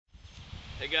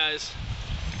Hey guys,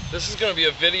 this is going to be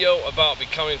a video about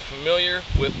becoming familiar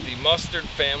with the mustard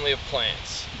family of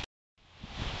plants.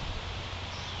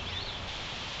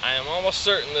 I am almost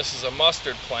certain this is a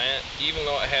mustard plant, even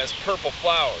though it has purple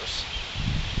flowers,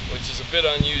 which is a bit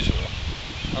unusual.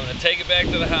 I'm going to take it back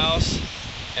to the house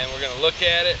and we're going to look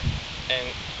at it and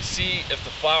see if the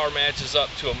flower matches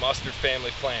up to a mustard family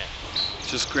plant.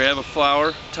 Just grab a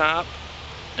flower top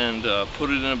and put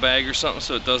it in a bag or something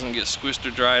so it doesn't get squished or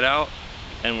dried out,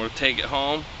 and we'll take it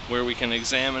home where we can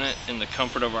examine it in the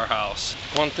comfort of our house.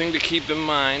 One thing to keep in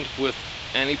mind with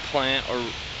any plant or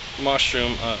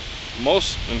mushroom,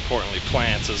 most importantly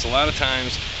plants, is a lot of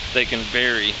times they can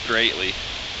vary greatly.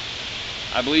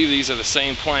 I believe these are the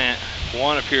same plant.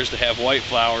 One appears to have white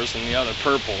flowers and the other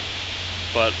purple,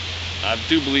 but I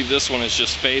do believe this one is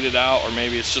just faded out, or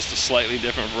maybe it's just a slightly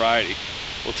different variety.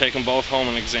 We'll take them both home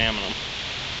and examine them.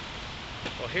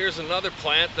 Well, here's another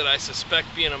plant that I suspect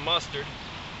being a mustard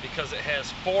because it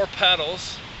has 4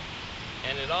 petals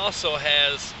and it also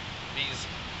has these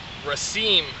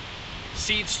raceme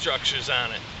seed structures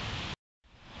on it.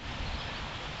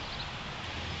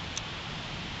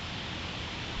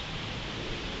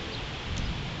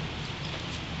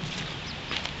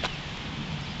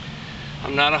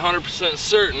 I'm not 100%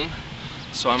 certain,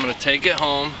 so I'm going to take it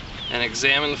home and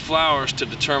examine the flowers to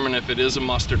determine if it is a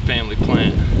mustard family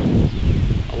plant,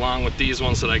 along with these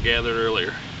ones that I gathered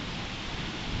earlier.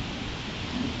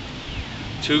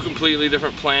 2 completely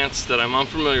different plants that I'm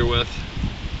unfamiliar with,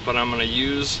 but I'm going to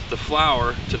use the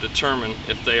flower to determine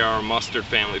if they are a mustard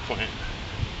family plant.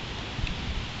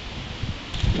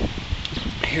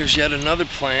 Here's yet another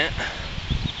plant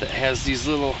that has these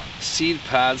little seed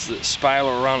pods that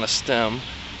spiral around a stem.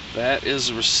 That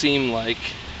is raceme-like.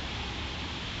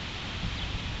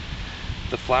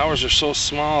 The flowers are so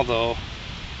small though,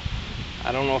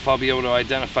 I don't know if I'll be able to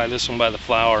identify this one by the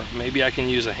flower. Maybe I can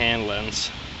use a hand lens.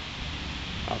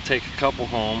 I'll take a couple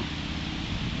home.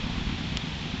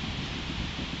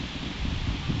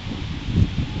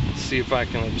 See if I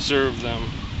can observe them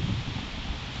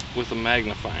with a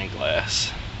magnifying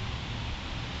glass.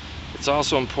 It's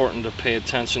also important to pay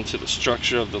attention to the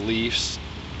structure of the leaves,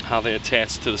 how they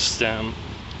attach to the stem,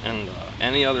 and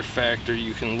any other factor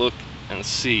you can look and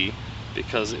see,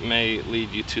 because it may lead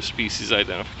you to species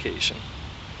identification.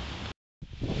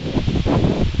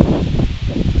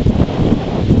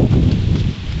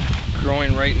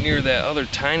 Growing right near that other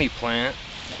tiny plant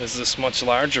is this much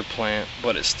larger plant,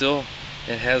 but it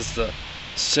has the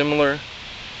similar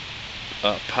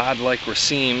pod-like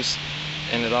racemes,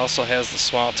 and it also has the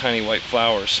small tiny white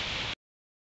flowers.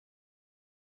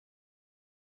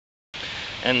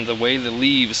 And the way the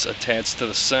leaves attach to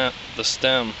the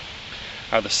stem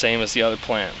are the same as the other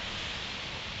plant.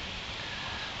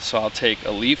 So I'll take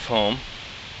a leaf home.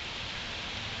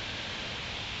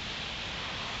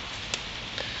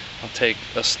 I'll take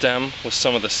a stem with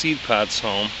some of the seed pods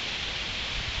home.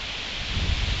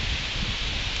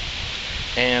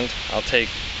 And I'll take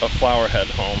a flower head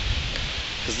home,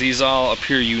 because these all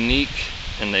appear unique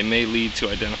and they may lead to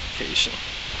identification.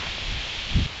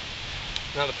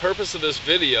 Now, the purpose of this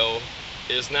video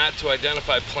is not to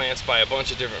identify plants by a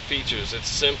bunch of different features. It's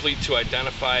simply to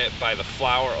identify it by the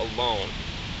flower alone.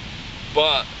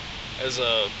 But as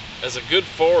a good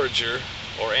forager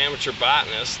or amateur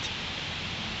botanist,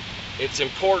 it's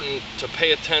important to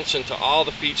pay attention to all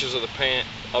the features of the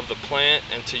plant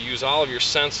and to use all of your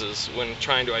senses when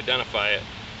trying to identify it.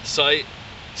 Sight,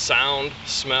 sound,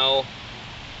 smell.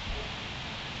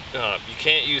 You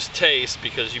can't use taste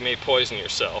because you may poison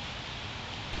yourself.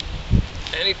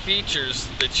 Any features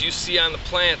that you see on the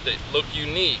plant that look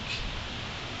unique,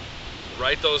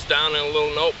 write those down in a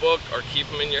little notebook or keep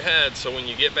them in your head, so when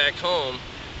you get back home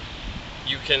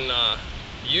you can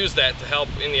use that to help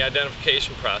in the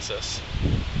identification process.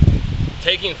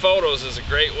 Taking photos is a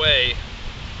great way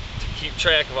to keep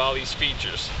track of all these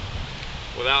features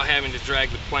without having to drag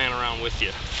the plant around with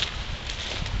you.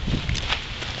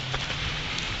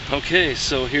 Okay,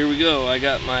 so here we go. I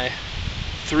got my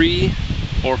 3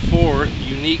 or 4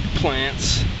 unique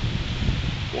plants.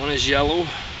 One is yellow,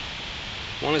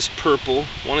 one is purple,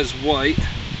 one is white,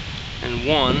 and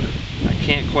one, I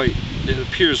can't quite, it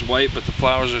appears white, but the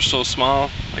flowers are so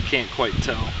small I can't quite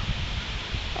tell.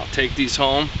 I'll take these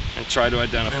home and try to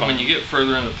identify them. When you get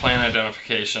further into plant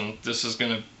identification, this is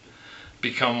going to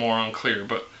become more unclear,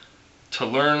 but to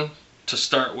learn to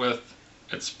start with,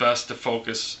 it's best to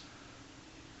focus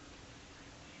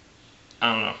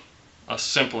on a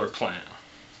simpler plant.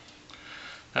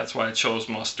 That's why I chose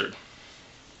mustard.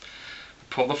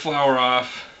 Pull the flower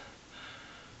off,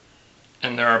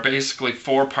 and there are basically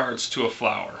 4 parts to a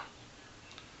flower.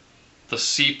 The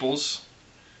sepals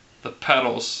the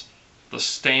petals, the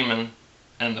stamen,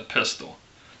 and the pistil.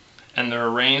 And they're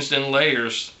arranged in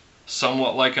layers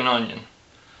somewhat like an onion.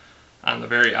 On the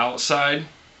very outside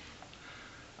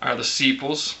are the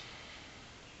sepals.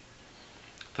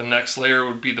 The next layer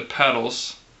would be the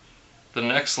petals. The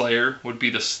next layer would be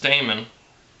the stamen,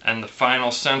 and the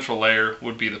final central layer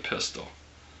would be the pistil.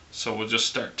 So we'll just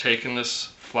start taking this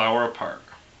flower apart,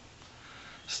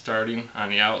 starting on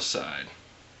the outside.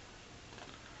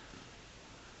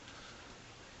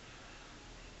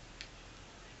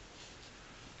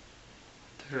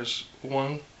 There's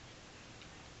one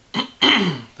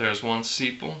there's one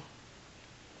sepal,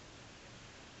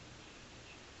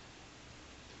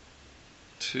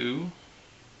 2,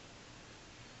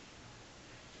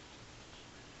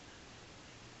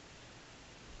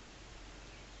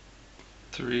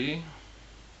 3.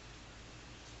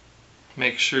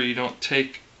 Make sure you don't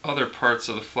take other parts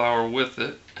of the flower with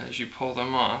it as you pull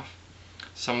them off.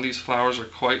 Some of these flowers are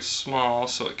quite small,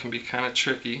 so it can be kind of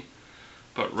tricky.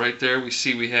 But right there we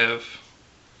see we have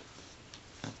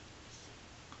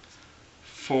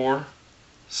 4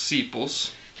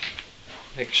 sepals.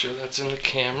 Make sure that's in the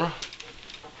camera.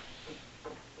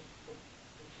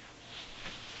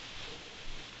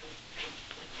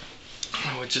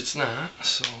 Which it's not,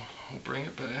 so we'll bring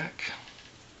it back.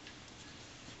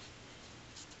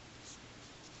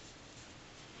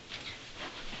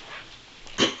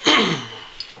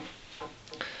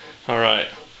 Alright,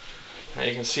 now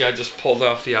you can see I just pulled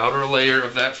off the outer layer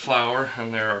of that flower,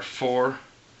 and there are 4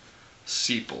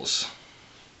 sepals.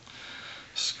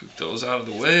 Scoop those out of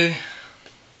the way,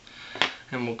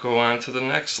 and we'll go on to the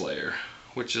next layer,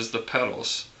 which is the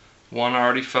petals. One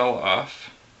already fell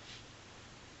off.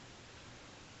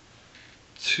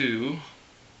 2,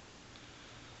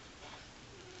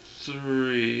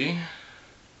 3,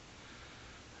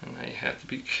 and now you have to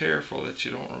be careful that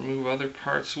you don't remove other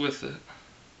parts with it.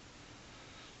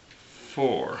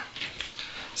 4.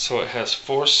 So it has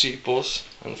 4 sepals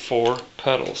and 4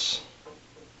 petals.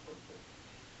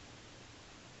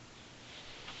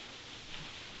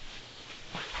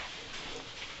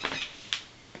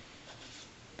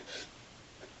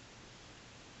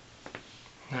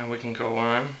 Now we can go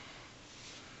on,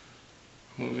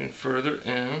 moving further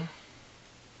in.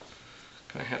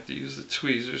 Gonna have to use the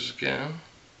tweezers again.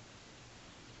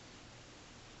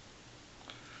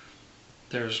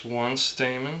 There's 1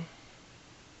 stamen,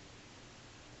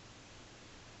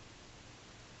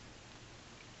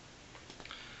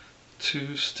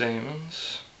 2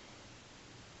 stamens,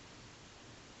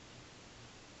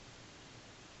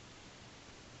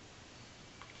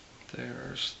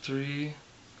 there's 3,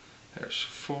 there's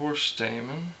 4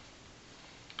 stamen,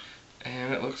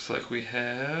 and it looks like we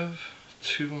have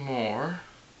 2 more.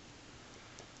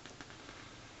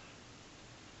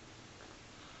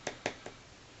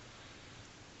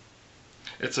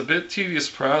 It's a bit tedious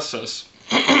process,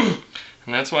 and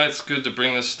that's why it's good to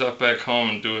bring this stuff back home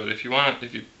and do it. If you want to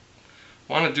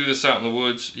do this out in the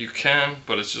woods, you can,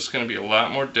 but it's just going to be a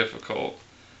lot more difficult.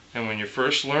 And when you're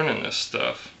first learning this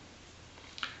stuff,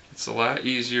 it's a lot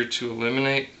easier to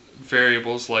eliminate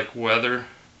variables like weather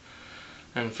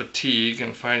and fatigue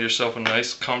and find yourself a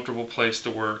nice comfortable place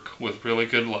to work with really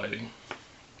good lighting.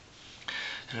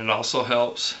 And it also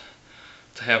helps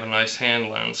to have a nice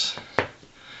hand lens.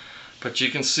 But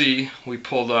you can see we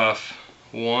pulled off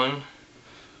 1,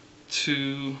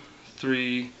 2,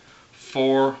 3,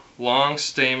 4 long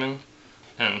stamen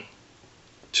and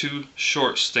 2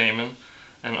 short stamen,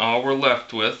 and all we're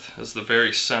left with is the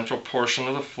very central portion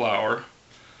of the flower,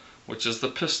 which is the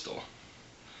pistil.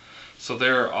 So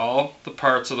there are all the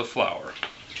parts of the flower.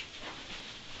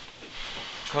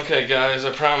 Okay guys,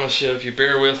 I promise you, if you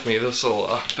bear with me, this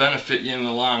will benefit you in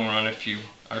the long run if you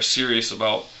are serious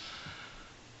about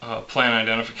plant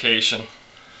identification.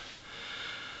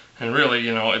 And really,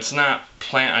 you know, it's not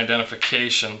plant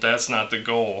identification, that's not the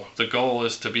goal. The goal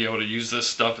is to be able to use this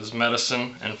stuff as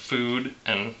medicine and food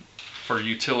and for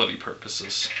utility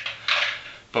purposes.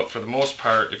 But for the most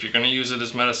part, if you're going to use it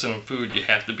as medicine and food, you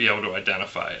have to be able to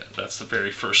identify it. That's the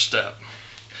very first step.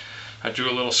 I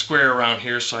drew a little square around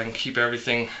here so I can keep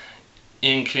everything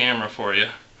in camera for you.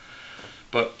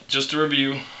 But just to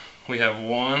review, we have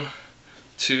 1,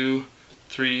 2,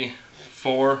 3,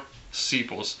 4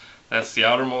 sepals. That's the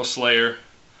outermost layer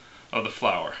of the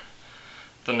flower.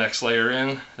 The next layer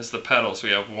in is the petals.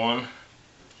 We have 1,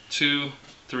 2,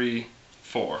 3,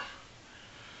 4.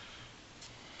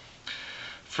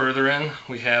 Further in,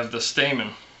 we have the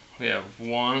stamen. We have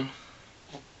 1,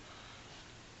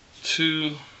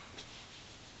 2,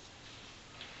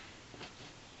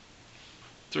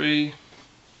 3,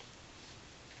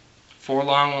 4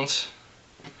 long ones,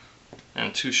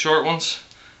 and 2 short ones,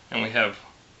 and we have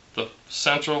the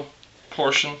central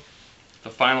portion, the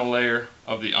final layer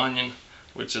of the onion,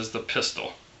 which is the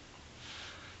pistil.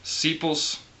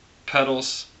 Sepals,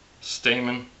 petals,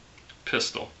 stamen,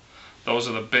 pistil. Those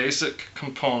are the basic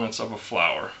components of a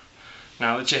flower.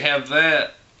 Now that you have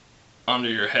that under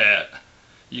your hat,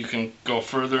 you can go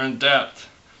further in depth,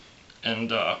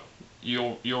 and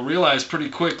you'll realize pretty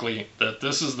quickly that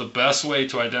this is the best way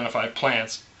to identify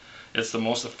plants. It's the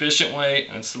most efficient way,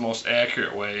 and it's the most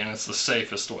accurate way, and it's the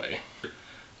safest way.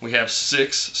 We have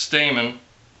 6 stamen,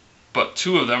 but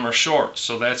 2 of them are short,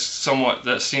 so that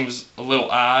seems a little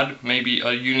odd, maybe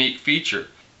a unique feature.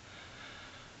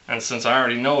 And since I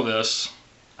already know this,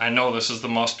 I know this is the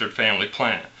mustard family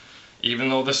plant. Even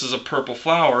though this is a purple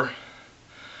flower,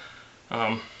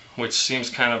 which seems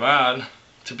kind of odd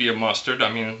to be a mustard.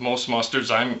 I mean, most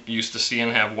mustards I'm used to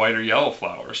seeing have white or yellow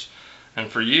flowers. And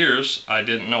for years, I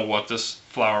didn't know what this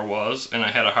flower was, and I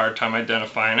had a hard time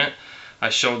identifying it. I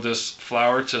showed this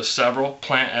flower to several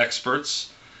plant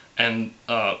experts, and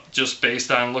just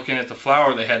based on looking at the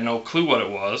flower, they had no clue what it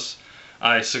was.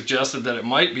 I suggested that it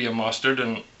might be a mustard,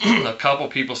 and a couple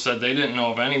people said they didn't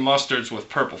know of any mustards with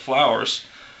purple flowers,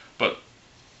 but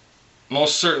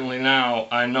most certainly now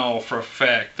I know for a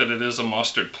fact that it is a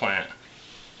mustard plant.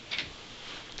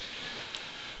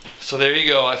 So there you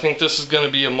go. I think this is going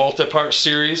to be a multi-part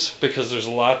series because there's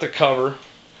a lot to cover,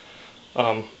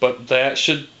 but that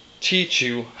should teach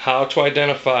you how to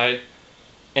identify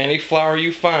any flower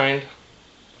you find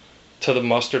to the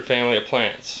mustard family of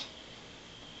plants.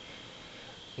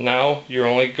 Now your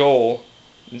only goal,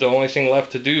 the only thing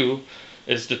left to do,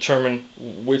 is determine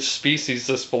which species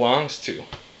this belongs to.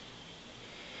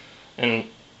 And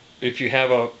if you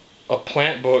have a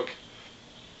plant book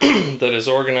that is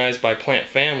organized by plant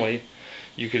family,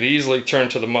 you could easily turn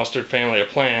to the mustard family of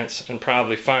plants and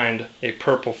probably find a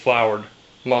purple flowered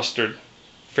mustard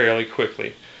fairly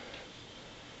quickly.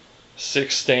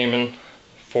 6 stamen,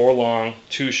 4 long,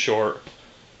 2 short,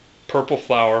 purple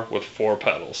flower with 4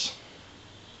 petals.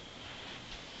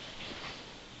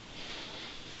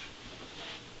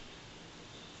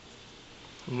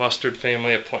 Mustard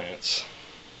family of plants.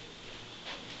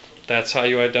 That's how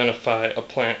you identify a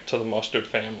plant to the mustard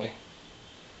family.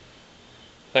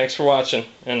 Thanks for watching,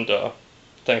 and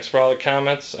thanks for all the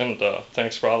comments, and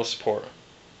thanks for all the support.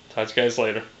 Talk to you guys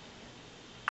later.